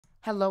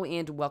Hello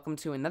and welcome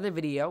to another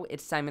video.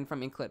 It's Simon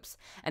from Eclipse,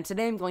 and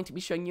today I'm going to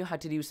be showing you how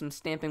to do some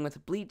stamping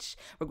with Bleach.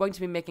 We're going to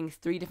be making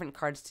 3 different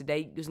cards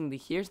today using the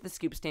Here's the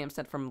Scoop stamp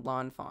set from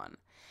Lawn Fawn.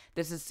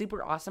 This is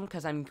super awesome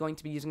because I'm going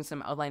to be using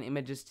some outline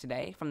images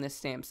today from this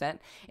stamp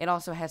set. It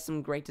also has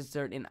some great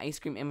dessert and ice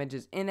cream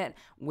images in it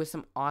with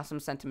some awesome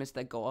sentiments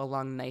that go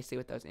along nicely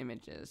with those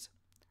images.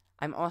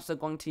 I'm also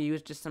going to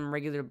use just some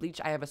regular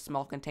bleach. I have a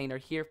small container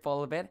here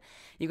full of it.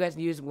 You guys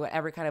use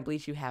whatever kind of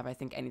bleach you have. I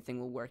think anything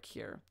will work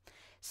here.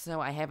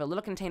 So I have a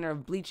little container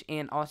of bleach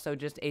and also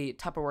just a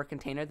Tupperware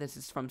container. This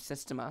is from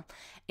Systema.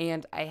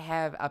 And I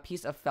have a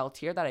piece of felt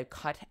here that I've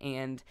cut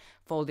and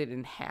folded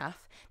in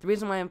half. The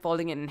reason why I'm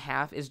folding it in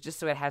half is just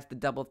so it has the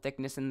double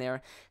thickness in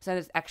there, so that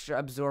it's extra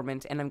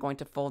absorbent, and I'm going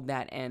to fold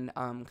that and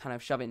kind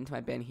of shove it into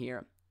my bin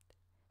here.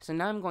 So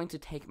now I'm going to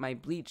take my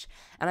bleach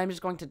and I'm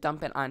just going to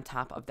dump it on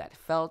top of that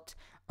felt.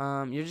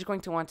 You're just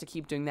going to want to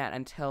keep doing that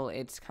until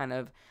it's kind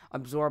of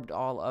absorbed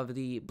all of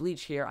the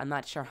bleach here. I'm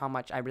not sure how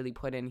much I really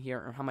put in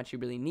here or how much you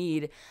really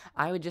need.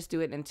 I would just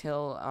do it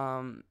until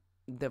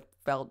the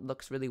felt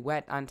looks really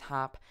wet on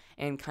top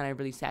and kind of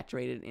really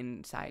saturated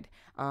inside.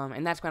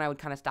 And that's when I would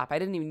kind of stop. I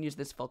didn't even use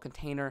this full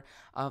container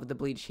of the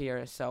bleach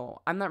here,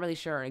 so I'm not really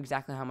sure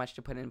exactly how much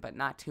to put in, but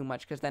not too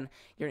much because then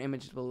your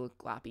images will look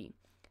gloppy.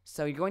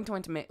 So you're going to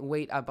want to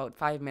wait about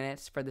 5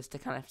 minutes for this to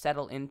kind of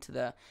settle into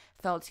the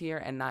felt here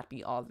and not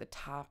be all at the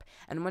top.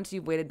 And once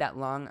you've waited that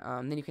long,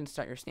 then you can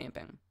start your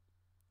stamping.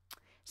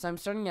 So I'm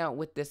starting out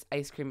with this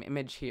ice cream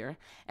image here,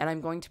 and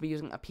I'm going to be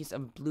using a piece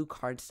of blue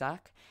cardstock,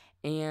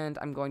 and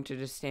I'm going to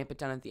just stamp it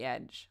down at the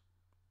edge.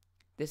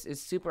 This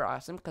is super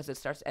awesome because it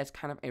starts as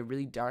kind of a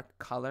really dark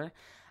color,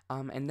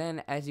 and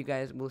then as you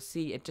guys will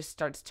see, it just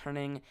starts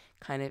turning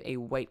kind of a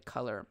white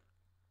color.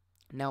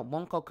 Now, it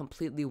won't go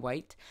completely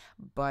white,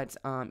 but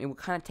it will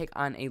kind of take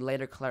on a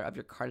lighter color of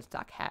your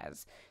cardstock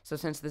has. So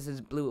since this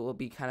is blue, it will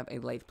be kind of a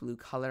light blue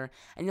color,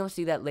 and you'll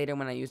see that later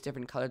when I use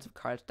different colors of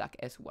cardstock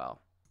as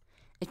well.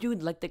 If you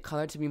would like the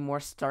color to be more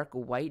stark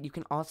white, you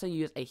can also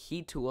use a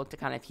heat tool to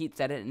kind of heat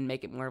set it and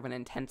make it more of an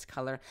intense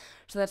color.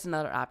 So that's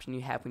another option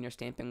you have when you're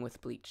stamping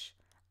with bleach.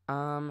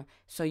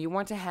 So you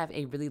want to have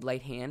a really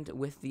light hand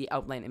with the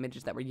outline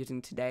images that we're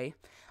using today.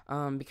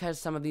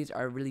 Because some of these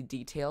are really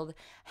detailed,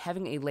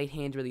 having a light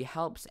hand really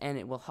helps, and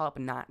it will help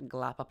not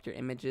glop up your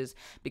images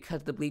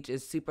because the bleach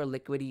is super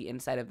liquidy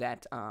inside of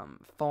that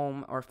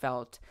foam or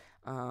felt.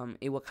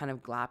 It will kind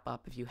of glop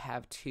up if you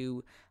have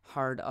too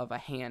hard of a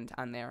hand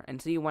on there.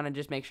 And so you want to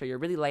just make sure you're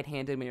really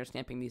light-handed when you're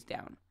stamping these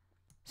down.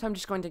 So I'm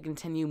just going to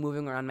continue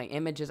moving around my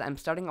images. I'm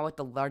starting out with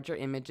the larger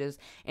images,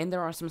 and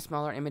there are some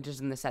smaller images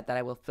in the set that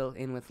I will fill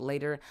in with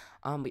later.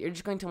 But you're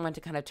just going to want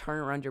to kind of turn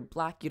around your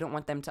block. You don't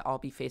want them to all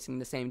be facing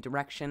the same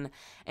direction,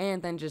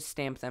 and then just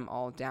stamp them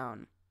all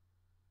down.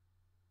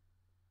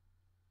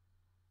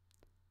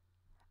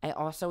 I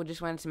also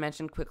just wanted to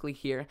mention quickly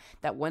here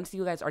that once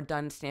you guys are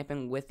done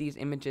stamping with these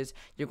images,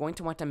 you're going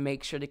to want to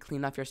make sure to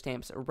clean off your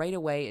stamps right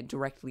away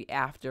directly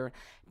after,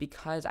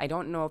 because I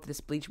don't know if this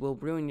bleach will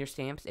ruin your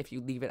stamps if you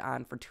leave it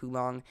on for too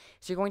long.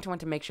 So you're going to want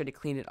to make sure to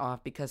clean it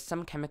off because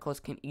some chemicals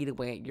can eat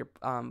away at your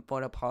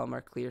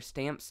photopolymer clear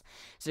stamps.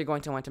 So you're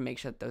going to want to make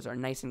sure that those are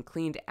nice and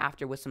cleaned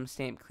after with some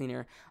stamp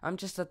cleaner,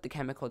 just so that the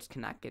chemicals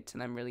cannot get to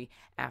them really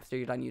after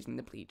you're done using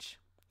the bleach.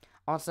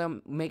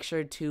 Also, make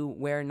sure to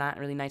wear not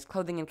really nice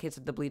clothing in case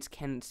the bleach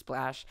can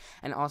splash,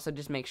 and also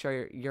just make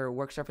sure your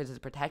work surface is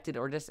protected,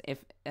 or just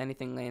if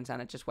anything lands on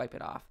it, just wipe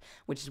it off,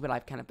 which is what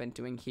I've kind of been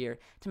doing here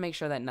to make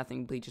sure that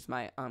nothing bleaches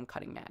my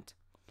cutting mat.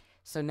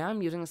 So now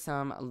I'm using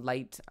some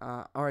light,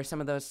 or some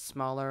of those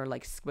smaller,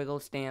 like,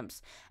 squiggle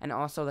stamps, and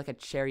also, like, a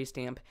cherry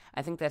stamp.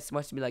 I think that's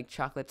supposed to be, like,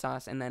 chocolate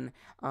sauce, and then,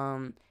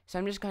 so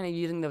I'm just kind of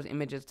using those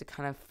images to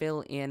kind of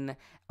fill in,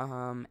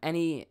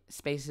 any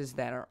spaces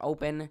that are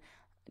open,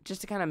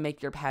 just to kind of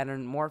make your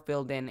pattern more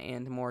filled in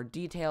and more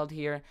detailed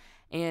here,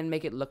 and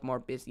make it look more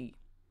busy.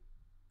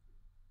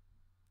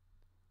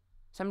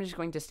 So I'm just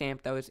going to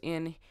stamp those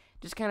in,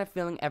 just kind of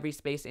filling every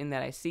space in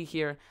that I see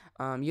here.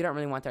 You don't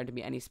really want there to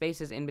be any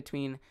spaces in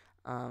between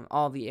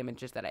all the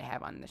images that I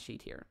have on the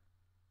sheet here.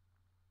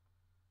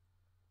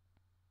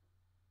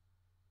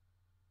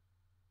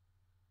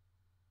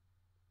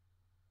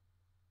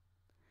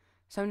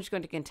 So I'm just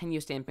going to continue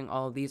stamping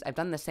all of these. I've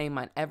done the same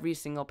on every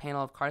single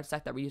panel of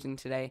cardstock that we're using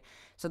today,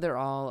 so they're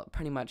all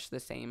pretty much the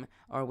same,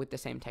 or with the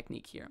same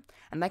technique here.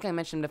 And like I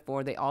mentioned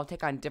before, they all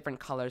take on different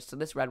colors, so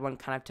this red one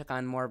kind of took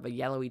on more of a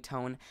yellowy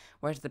tone,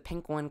 whereas the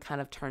pink one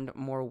kind of turned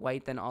more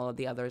white than all of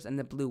the others, and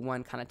the blue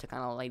one kind of took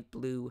on a light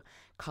blue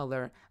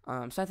color.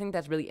 So I think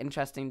that's really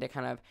interesting to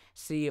kind of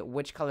see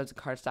which colors of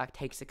cardstock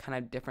takes it kind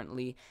of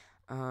differently.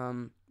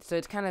 So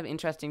it's kind of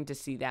interesting to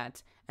see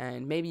that,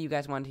 and maybe you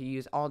guys want to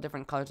use all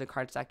different colors of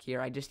cardstock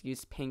here. I just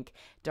used pink,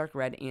 dark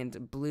red,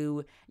 and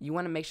blue. You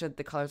want to make sure that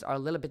the colors are a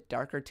little bit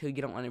darker too.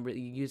 You don't want to really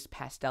use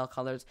pastel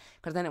colors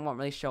because then it won't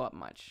really show up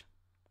much.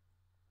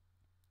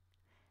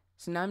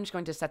 So now I'm just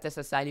going to set this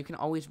aside. You can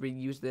always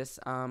reuse this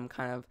kind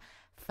of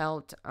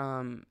felt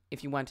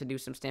if you want to do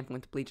some stamping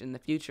with bleach in the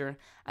future.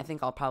 I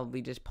think I'll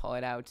probably just pull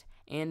it out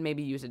and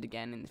maybe use it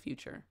again in the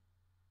future.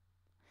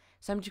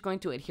 So I'm just going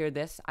to adhere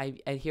this. I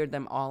adhered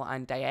them all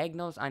on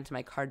diagonals onto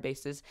my card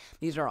bases.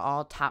 These are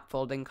all top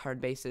folding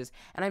card bases,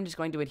 and I'm just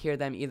going to adhere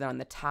them either on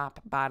the top,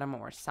 bottom,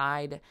 or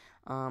side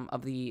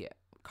of the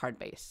card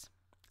base.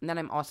 And then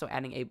I'm also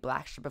adding a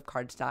black strip of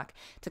cardstock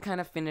to kind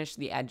of finish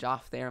the edge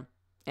off there,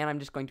 and I'm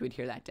just going to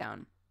adhere that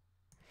down.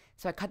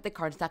 So I cut the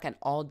cardstock at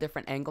all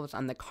different angles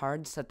on the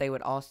cards so that they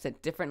would all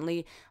sit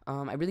differently.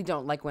 I really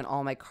don't like when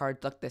all my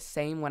cards look the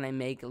same when I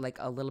make like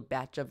a little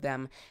batch of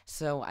them.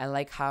 So I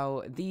like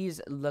how these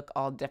look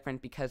all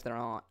different because they're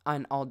all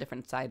on all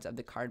different sides of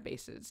the card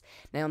bases.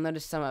 Now you'll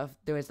notice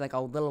there was like a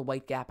little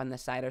white gap on the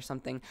side or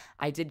something.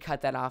 I did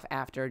cut that off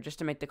after just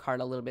to make the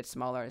card a little bit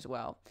smaller as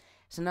well.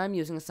 So now I'm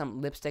using some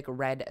lipstick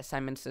red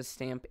Simon Says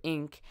stamp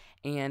ink,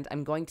 and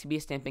I'm going to be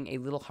stamping a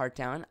little heart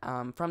down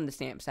from the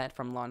stamp set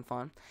from Lawn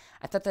Fawn.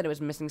 I thought that it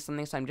was missing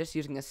something, so I'm just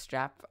using a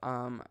scrap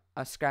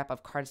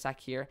of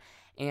cardstock here,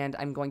 and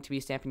I'm going to be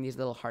stamping these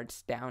little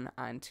hearts down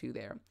onto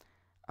there.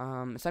 So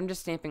I'm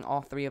just stamping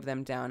all 3 of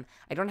them down.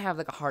 I don't have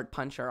like a heart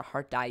punch or a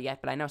heart die yet,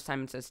 but I know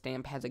Simon Says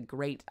stamp has a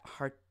great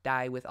heart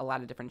die with a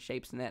lot of different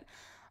shapes in it.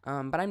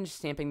 But I'm just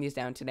stamping these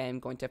down today. I'm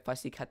going to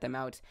fussy cut them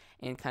out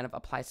and kind of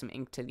apply some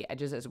ink to the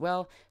edges as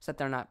well so that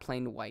they're not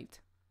plain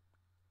white.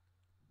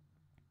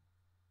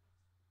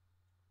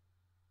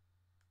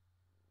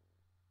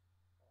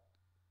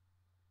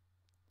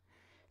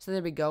 So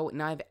there we go.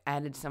 Now I've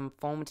added some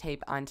foam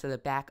tape onto the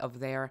back of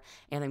there,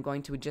 and I'm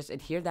going to just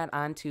adhere that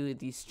onto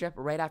the strip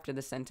right after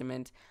the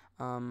sentiment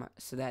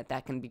so that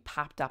that can be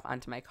popped up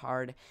onto my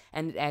card,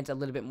 and it adds a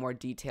little bit more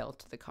detail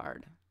to the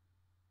card.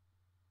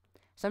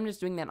 So I'm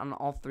just doing that on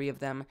all 3 of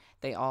them.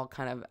 They all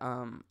kind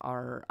of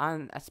are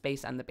on a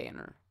space on the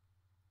banner.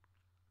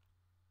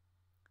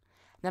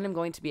 Then I'm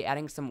going to be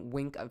adding some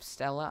Wink of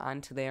Stella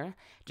onto there.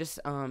 Just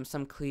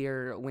some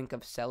clear Wink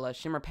of Stella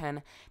shimmer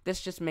pen.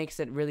 This just makes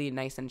it really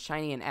nice and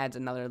shiny and adds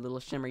another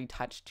little shimmery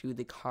touch to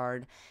the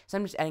card. So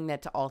I'm just adding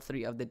that to all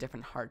 3 of the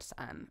different hearts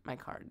on my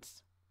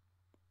cards.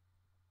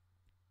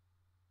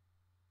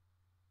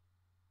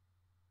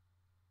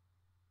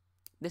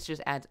 This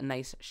just adds a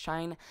nice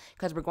shine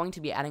because we're going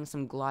to be adding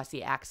some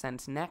glossy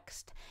accents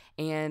next.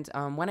 And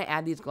when I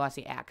add these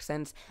glossy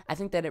accents, I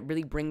think that it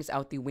really brings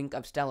out the Wink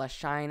of Stella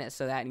shine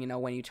so that, you know,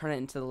 when you turn it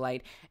into the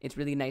light, it's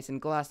really nice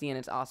and glossy and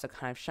it's also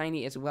kind of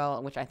shiny as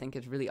well, which I think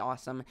is really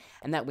awesome.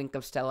 And that Wink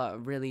of Stella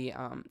really,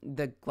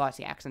 the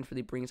glossy accents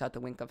really brings out the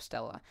Wink of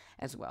Stella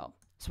as well.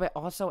 So I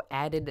also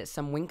added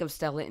some Wink of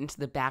Stella into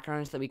the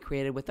backgrounds that we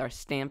created with our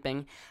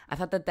stamping. I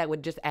thought that that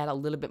would just add a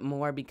little bit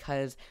more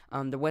because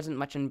there wasn't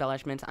much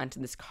embellishment onto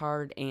this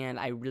card, and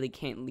I really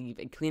can't leave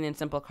a clean and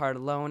simple card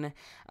alone.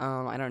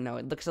 I don't know,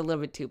 it looks a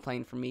little bit too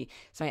plain for me.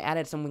 So I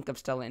added some Wink of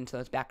Stella into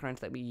those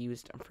backgrounds that we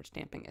used for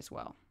stamping as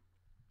well.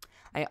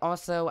 I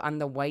also, on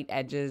the white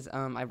edges,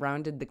 I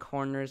rounded the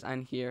corners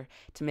on here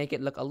to make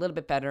it look a little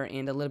bit better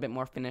and a little bit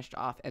more finished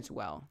off as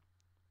well.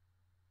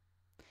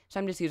 So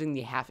I'm just using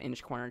the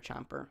 1/2-inch corner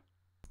chomper.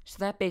 So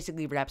that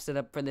basically wraps it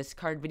up for this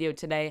card video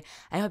today.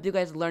 I hope you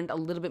guys learned a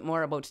little bit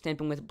more about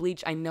stamping with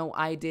bleach. I know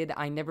I did.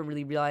 I never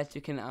really realized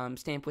you can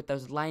stamp with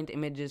those lined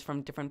images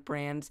from different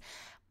brands.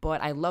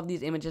 But I love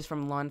these images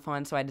from Lawn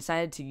Fawn, so I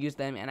decided to use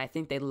them, and I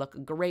think they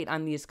look great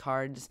on these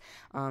cards,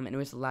 and it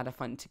was a lot of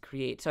fun to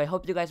create. So I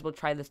hope you guys will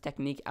try this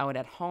technique out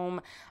at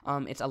home.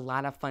 It's a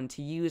lot of fun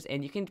to use,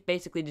 and you can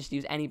basically just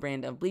use any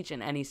brand of bleach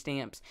and any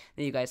stamps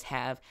that you guys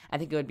have. I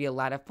think it would be a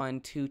lot of fun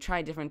to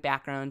try different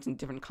backgrounds and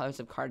different colors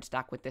of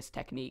cardstock with this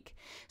technique.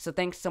 So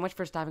thanks so much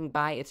for stopping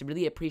by. It's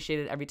really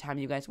appreciated every time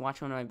you guys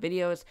watch one of my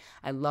videos.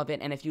 I love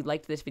it, and if you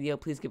liked this video,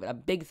 please give it a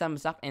big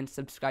thumbs up and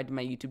subscribe to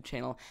my YouTube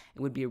channel.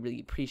 It would be really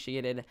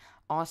appreciated.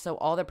 Also,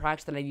 all the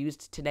products that I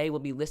used today will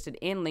be listed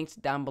and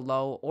linked down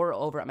below or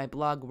over at my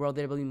blog, where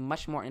there will be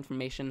much more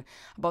information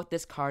about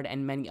this card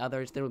and many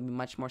others. There will be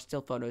much more still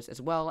photos as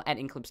well at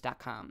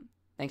inklips.com.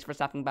 Thanks for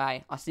stopping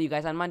by. I'll see you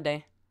guys on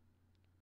Monday.